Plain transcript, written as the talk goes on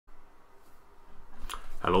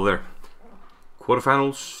Hello there.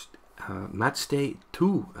 Quarterfinals, match day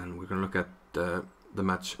 2, and we're going to look at the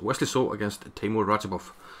match Wesley So against Teimour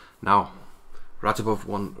Radjabov. Now, Radjabov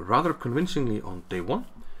won rather convincingly on day 1.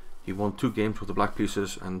 He won 2 games with the black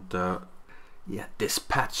pieces and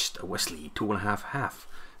dispatched Wesley 2.5 half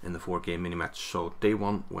in the 4-game mini match. So day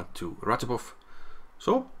 1 went to Radjabov.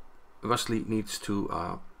 So Wesley needs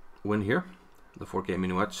to win here, the 4-game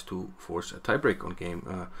mini match, to force a tiebreak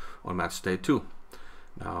on match day 2.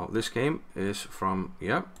 Now this game is from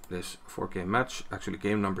this 4-game match, actually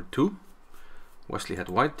game number 2. Wesley had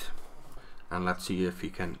white, and let's see if he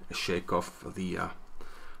can shake off the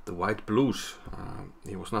white blues.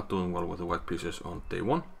 He was not doing well with the white pieces on day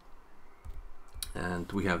 1.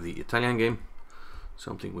 And we have the Italian game,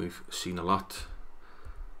 something we've seen a lot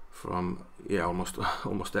from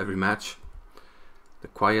almost every match. The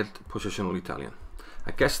quiet positional Italian.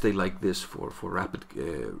 I guess they like this for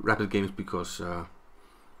rapid games because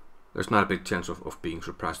there's not a big chance of being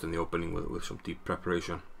surprised in the opening with some deep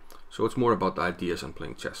preparation. So it's more about ideas and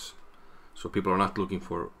playing chess. So people are not looking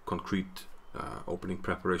for concrete opening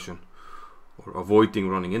preparation or avoiding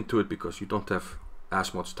running into it, because you don't have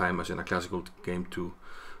as much time as in a classical game to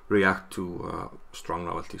react to strong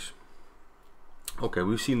novelties. Okay,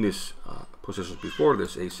 we've seen these positions before.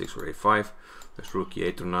 There's a6 or a5. There's rook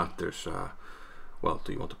e8 or not. There's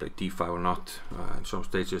do you want to play d5 or not in some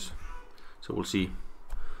stages. So we'll see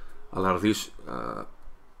a lot of these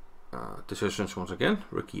decisions once again.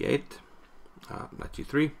 Rook e8, knight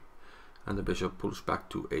g3, and the bishop pulls back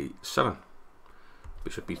to a7.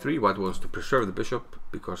 Bishop b3. White wants to preserve the bishop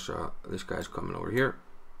because this guy is coming over here.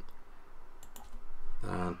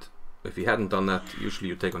 And if he hadn't done that, usually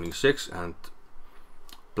you take on e6 and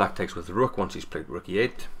black takes with the rook once he's played rook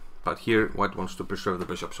e8. But here white wants to preserve the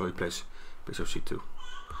bishop, so he plays bishop c2.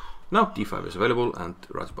 Now d5 is available and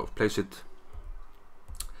Radjabov plays it.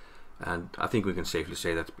 And I think we can safely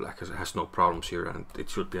say that black has no problems here, and it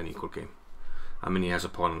should be an equal game. I mean, he has a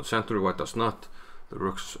pawn in the center, white does not. The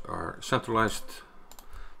rooks are centralized,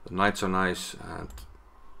 the knights are nice, and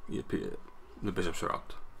the bishops are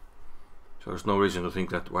out. So there's no reason to think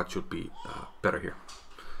that white should be better here.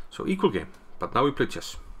 So equal game, but now we play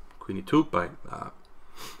chess. Queen e2 by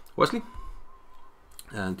Wesley.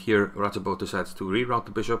 And here Radjabov decides to reroute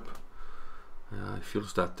the bishop. He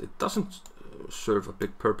feels that it doesn't serve a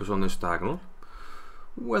big purpose on this diagonal.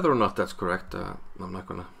 Whether or not that's correct, I'm not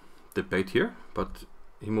going to debate here, but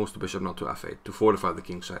he moves the bishop now to f8 to fortify the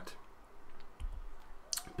king side.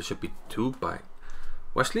 Bishop e2 by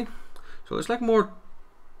Wesley. So there's like more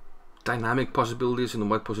dynamic possibilities in the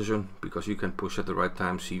white position, because you can push at the right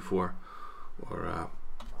time c4 or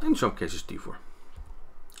in some cases d4.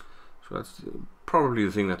 So that's probably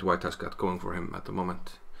the thing that white has got going for him at the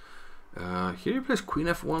moment. Here he plays queen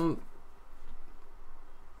f1.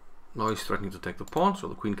 Now he's threatening to take the pawn, so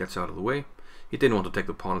the queen gets out of the way. He didn't want to take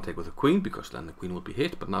the pawn and take with the queen, because then the queen would be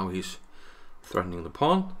hit, but now he's threatening the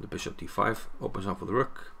pawn. The bishop d5 opens up for the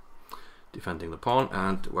rook, defending the pawn,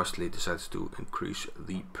 and Wesley decides to increase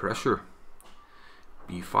the pressure.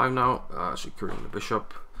 b5 now, securing the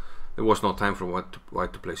bishop. There was no time for white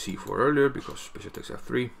to play c4 earlier, because bishop takes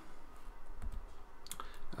f3.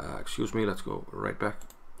 Excuse me, let's go right back.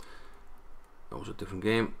 That was a different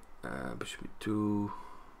game. Bishop e2,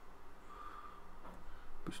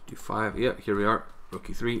 bishop d5. Yeah, here we are. Rook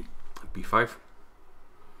e3, b5.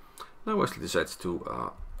 Now Wesley decides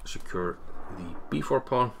to secure the b4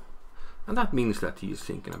 pawn, and that means that he is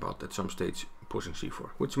thinking about at some stage pushing c4,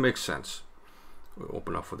 which makes sense. We'll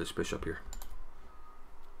open up for this bishop here.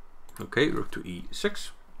 Okay, rook to e6,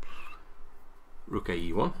 rook a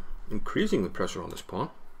e1, increasing the pressure on this pawn.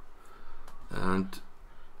 And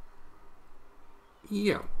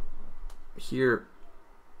yeah, here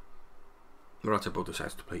Radjabov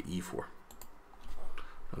decides to play e4.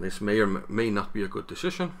 Now this may or may not be a good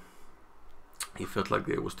decision. He felt like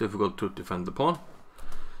it was difficult to defend the pawn,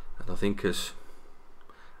 and I think his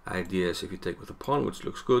idea is if you take with the pawn, which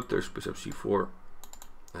looks good, there's bishop c4,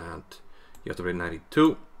 and you have to play knight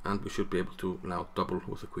e2, and we should be able to now double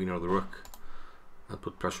with the queen or the rook and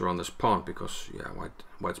put pressure on this pawn, because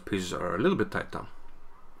white's pieces are a little bit tight down.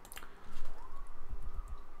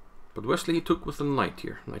 But Wesley took with the knight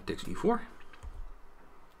here. Knight takes e4,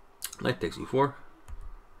 knight takes e4,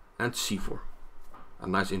 and c4. A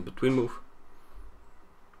nice in-between move.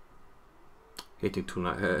 Hitting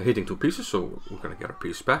two pieces, so we're going to get our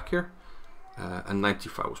piece back here. And knight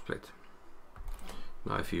d5 was played.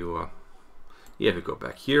 Now if you go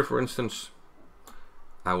back here, for instance,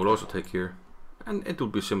 I will also take here, and it will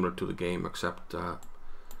be similar to the game, except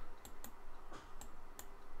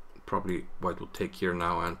probably white will take here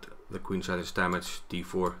now, and the queen side is damaged.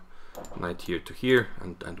 d4, knight here to here,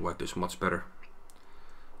 and white is much better.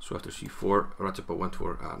 So after c4, Radjabov went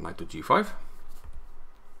for knight to g5.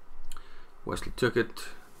 Wesley took it.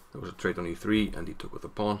 There was a trade on e3, and he took with the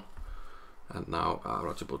pawn. And now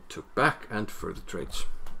Radjabov took back and further trades.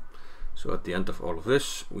 So at the end of all of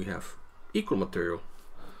this, we have equal material.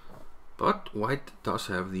 But white does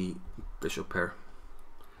have the bishop pair.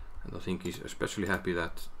 And I think he's especially happy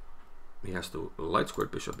that he has the light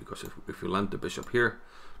squared bishop, because if you land the bishop here,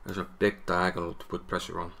 there's a big diagonal to put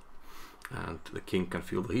pressure on. And the king can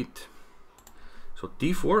feel the heat. So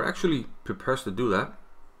d4 actually prepares to do that.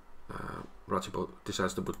 Radjabov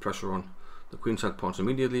decides to put pressure on the queenside pawns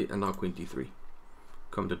immediately, and now queen d3.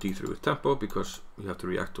 Come to d3 with tempo, because you have to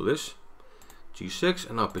react to this. g6,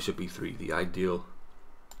 and now bishop e3, the ideal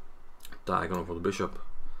diagonal for the bishop.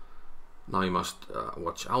 Now you must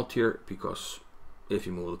watch out here, because if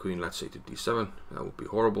you move the queen, let's say to d7, that would be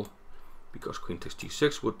horrible, because queen takes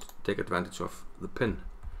g6 would take advantage of the pin.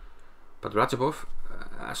 But Radjabov,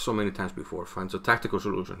 as so many times before, finds a tactical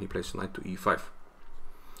solution. He plays knight to e5,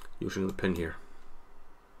 using the pin here.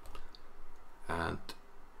 And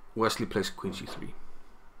Wesley plays queen c3.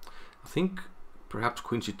 I think perhaps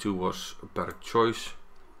queen c2 was a better choice,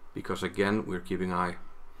 because again we're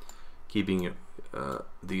keeping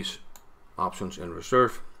these options in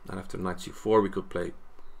reserve. And after knight c4 we could play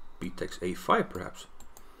b takes a5 perhaps,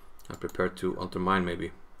 and prepare to undermine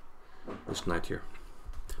maybe this knight here.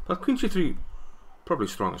 But queen c3 probably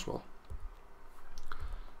strong as well.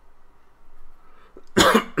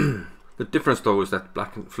 The difference though is that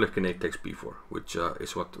black and flick knight takes b4, which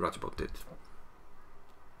is what Radjabov did.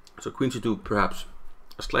 So queen c2 perhaps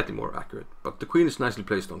slightly more accurate, but the queen is nicely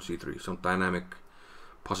placed on c3. Some dynamic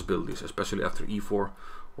possibilities, especially after e4.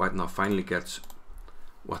 White now finally gets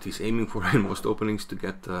what he's aiming for in most openings, to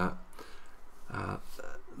get the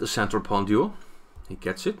central pawn duo. He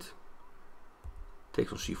gets it,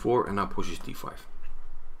 takes on c4, and now pushes d5.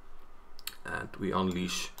 And we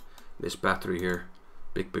unleash this battery here.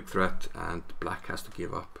 Big threat, and black has to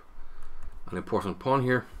give up an important pawn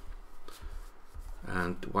here.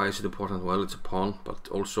 And why is it important? Well, it's a pawn, but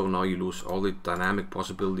also now you lose all the dynamic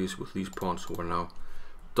possibilities with these pawns, who are now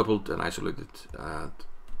doubled and isolated. And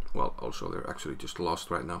well, also they're actually just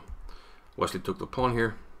lost right now. Wesley took the pawn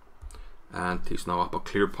here, and he's now up a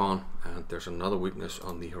clear pawn, and there's another weakness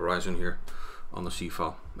on the horizon here on the c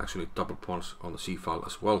file. Actually double pawns on the c file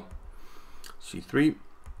as well. c3,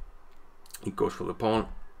 he goes for the pawn.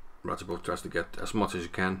 Radjabov tries to get as much as he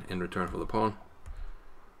can in return for the pawn.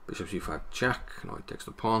 Bishop c5 check, now he takes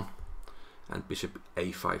the pawn, and bishop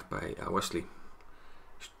a5 by Wesley.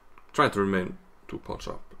 He's trying to remain 2 pawns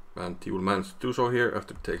up, and he will manage to do so here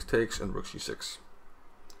after takes and rook c6.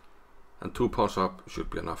 And 2 pawns up should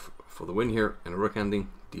be enough for the win here in a rook ending.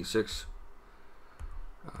 d6.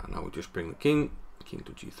 Now we just bring the king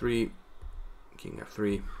to g3, king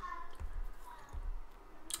f3,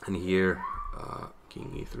 and here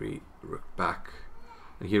king e3, rook back.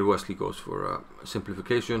 And here Wesley goes for a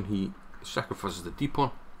simplification. He sacrifices the d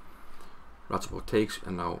pawn. Radjabov takes,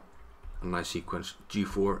 and now a nice sequence,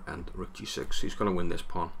 g4 and rook g6. He's going to win this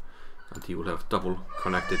pawn, and he will have double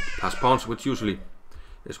connected pass pawns, which usually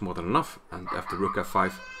is more than enough. And after rook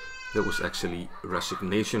f5, there was actually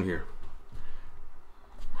resignation here.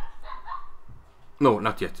 No,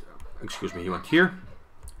 not yet. Excuse me. He went here,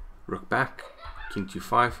 rook back, king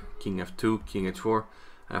g5, king f2, king h4.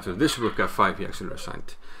 And after this rook f5, he actually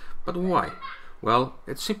resigned. But why? Well,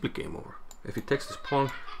 it's simply game over. If he takes this pawn,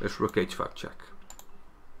 there's rook h5 check.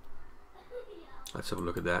 Let's have a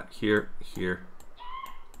look at that. Here,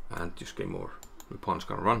 and just game over. The pawn's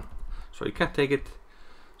gonna run, so you can't take it.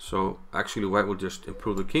 So actually white will just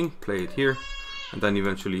improve the king, play it here, and then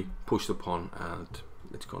eventually push the pawn, and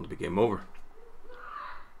it's going to be game over.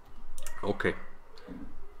 Okay,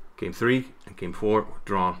 game 3 and game 4 were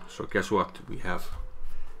drawn. So guess what? We have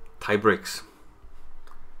tie breaks.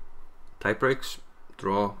 Tie breaks,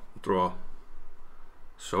 draw.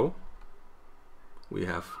 So we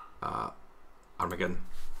have Armageddon.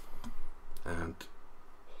 And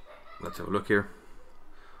let's have a look here.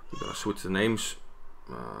 We're gonna switch the names.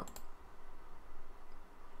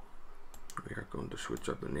 We are going to switch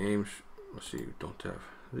up the names. Let's see, we don't have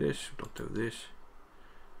this, we don't have this,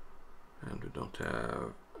 and we don't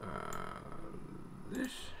have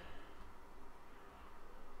this.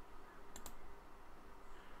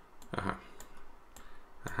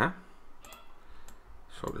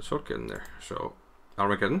 So let's all get in there. So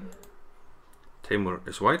Armageddon, Teimour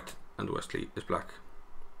is white, and Wesley is black.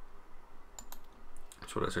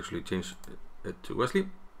 So let's actually change it to Wesley.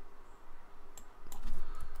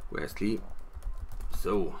 Wesley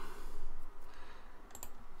So.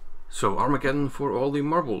 So Armageddon for all the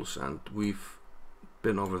marbles, and we've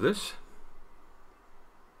been over this.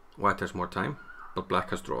 White has more time, but black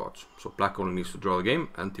has draw odds. So black only needs to draw the game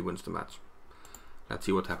and he wins the match. Let's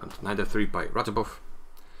see what happened. Knight f3 by Radjabov,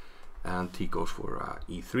 and he goes for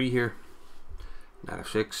e3 here. Knight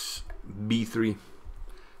f6, b3.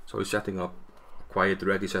 So he's setting up a quiet,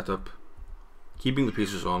 ready setup, keeping the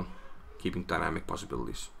pieces on, keeping dynamic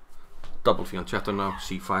possibilities. Double fianchetto now,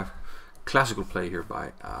 c5. Classical play here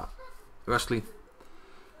by Wesley.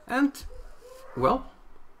 And, well,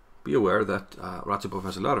 be aware that Radjabov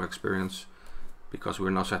has a lot of experience, because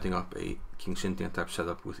we're now setting up a King's Indian type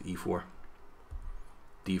setup with e4,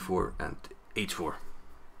 d4 and h4.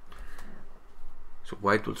 So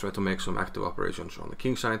white will try to make some active operations on the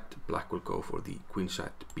king side. Black will go for the queen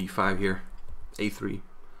side, b5 here, a3,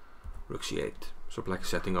 rook c8. So black is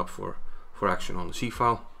setting up for action on the c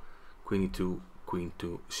file. Queen e2, queen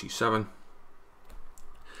to c7.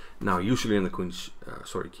 Now usually in the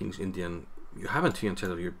King's Indian, you haven't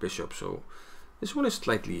fianchettoed your bishop, so this one is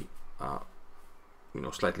slightly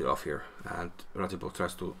slightly off here, and Radjabov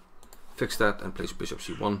tries to fix that and plays bishop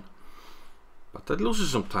c1, but that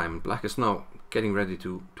loses some time. Black is now getting ready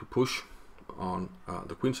to push on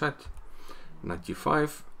the queen side. Knight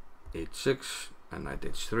g5, h6, and knight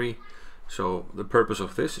h3. So the purpose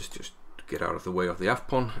of this is just to get out of the way of the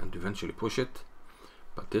f-pawn and eventually push it,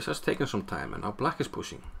 but this has taken some time, and now black is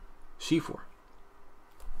pushing c4.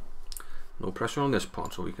 No pressure on this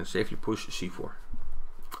pawn, so we can safely push c4.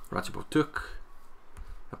 Radjabov took.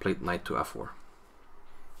 I played knight to f4.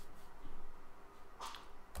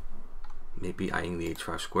 Maybe eyeing the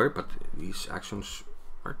h5 square, but these actions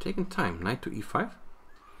are taking time. Knight to e5.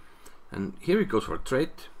 And here he goes for a trade.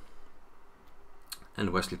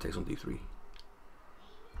 And Wesley takes on d3.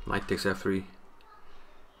 Knight takes f3.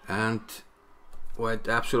 And white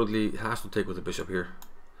absolutely has to take with the bishop here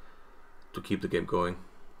to keep the game going.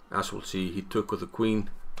 As we'll see, he took with the queen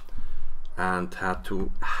and had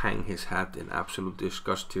to hang his hat in absolute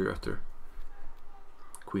disgust here after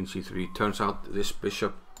queen c3. Turns out this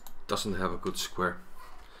bishop doesn't have a good square.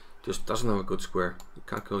 Just doesn't have a good square. You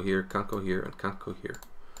can't go here, can't go here, and can't go here.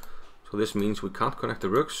 So this means we can't connect the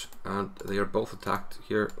rooks, and they are both attacked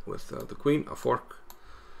here with the queen, a fork.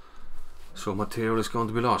 So material is going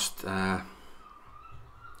to be lost.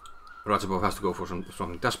 Radjabov has to go for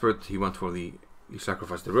something desperate. He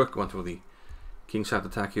sacrificed the rook, went for the king side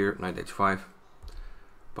attack here, knight h5,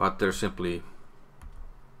 but it's simply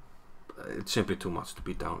too much to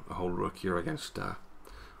beat down a whole rook here against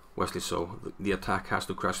Wesley So. The attack has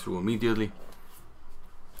to crash through immediately,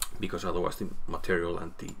 because otherwise the material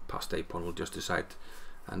and the passed pawn will just decide.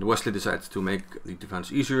 And Wesley decides to make the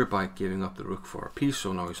defense easier by giving up the rook for a piece,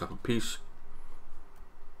 so now he's up a piece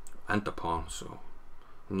and a pawn, so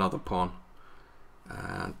another pawn.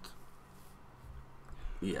 And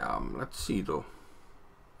yeah, let's see though.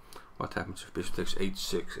 What happens if bishop takes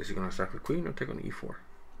h6? Is he going to sack the queen or take on e4?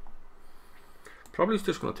 Probably he's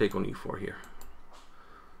just going to take on e4 here.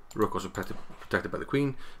 The rook was protected by the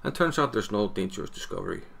queen, and turns out there's no dangerous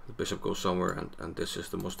discovery. The bishop goes somewhere, and this is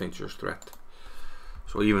the most dangerous threat.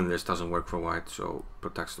 So even this doesn't work for white, so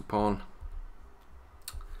protects the pawn.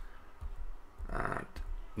 And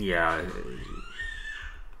yeah,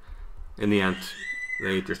 in the end,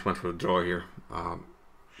 they just went for the draw here.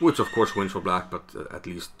 Which of course wins for black, but at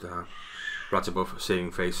least Radjabov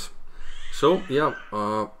saving face. So yeah,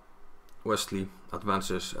 Wesley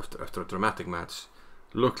advances after a dramatic match.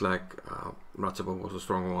 Looked like Radjabov was the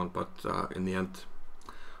stronger one, but in the end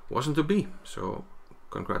wasn't to be. So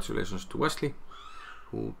congratulations to Wesley,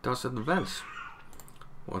 who does advance.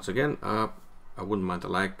 Once again, I wouldn't mind a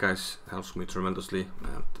like, guys. Helps me tremendously,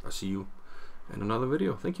 and I see you in another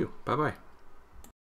video. Thank you. Bye bye.